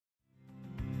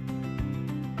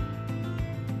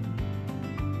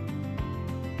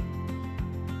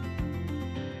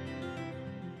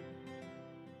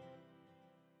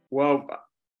Well,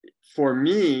 for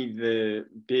me, the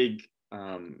big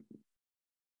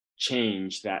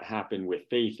change that happened with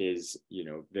faith is,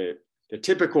 the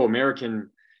typical American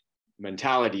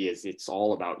mentality is it's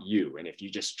all about you, and if you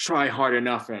just try hard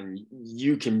enough and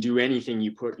you can do anything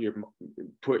you put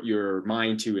your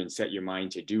mind to and set your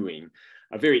mind to doing,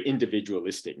 a very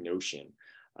individualistic notion.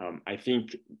 I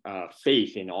think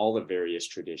faith in all the various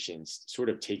traditions sort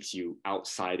of takes you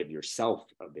outside of yourself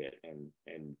a bit,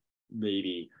 and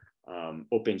maybe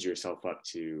opens yourself up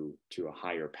to a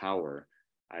higher power.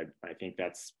 I think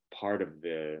that's part of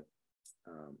the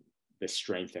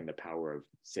strength and the power of,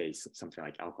 say, something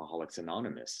like Alcoholics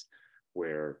Anonymous,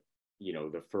 where,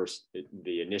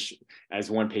 the initial,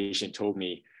 as one patient told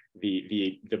me,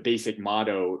 the basic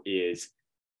motto is,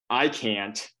 I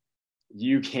can't,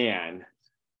 you can,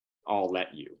 I'll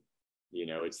let you.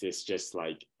 It's this just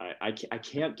like, I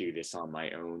can't do this on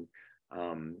my own.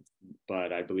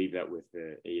 But I believe that with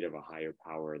the aid of a higher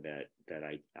power that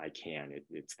I can.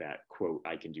 It's that quote,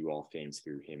 I can do all things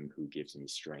through him who gives me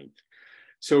strength.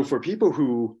 So for people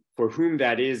for whom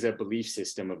that is a belief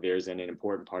system of theirs and an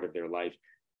important part of their life,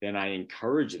 then I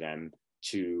encourage them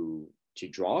to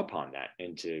draw upon that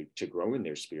and to grow in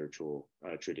their spiritual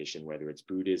tradition, whether it's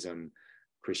Buddhism,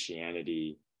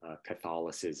 Christianity,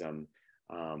 Catholicism.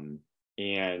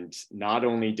 And not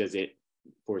only does it,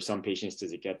 for some patients,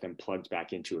 does it get them plugged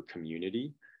back into a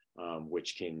community,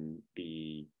 which can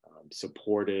be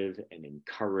supportive and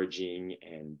encouraging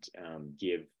and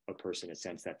give a person a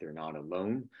sense that they're not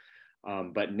alone.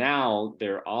 But now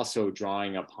they're also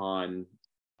drawing upon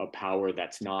a power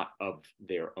that's not of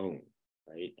their own,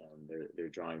 right? They're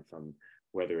drawing from,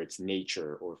 whether it's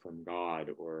nature or from God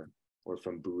or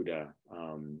from Buddha.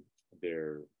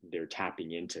 They're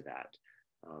tapping into that.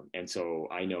 And so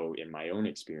I know in my own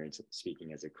experience,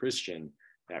 speaking as a Christian,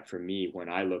 that for me, when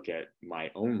I look at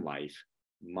my own life,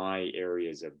 my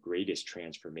areas of greatest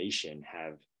transformation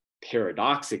have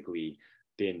paradoxically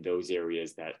been those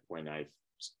areas that when I've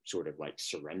sort of like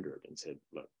surrendered and said,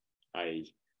 look, I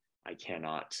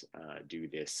cannot do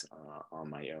this on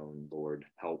my own, Lord,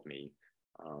 help me.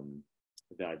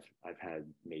 That I've had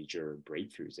major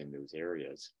breakthroughs in those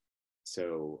areas.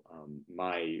 So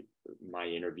my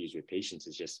interviews with patients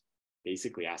is just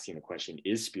basically asking the question,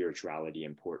 is spirituality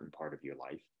an important part of your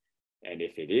life? And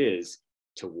if it is,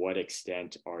 to what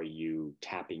extent are you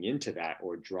tapping into that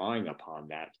or drawing upon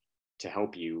that to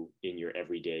help you in your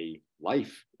everyday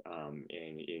life, and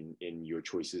in your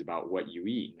choices about what you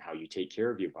eat and how you take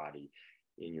care of your body,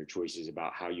 in your choices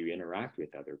about how you interact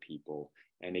with other people?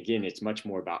 And again, it's much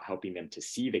more about helping them to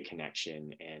see the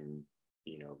connection and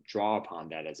draw upon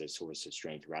that as a source of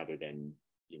strength, rather than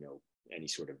any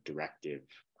sort of directive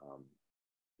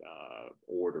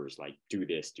orders like do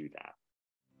this, do that.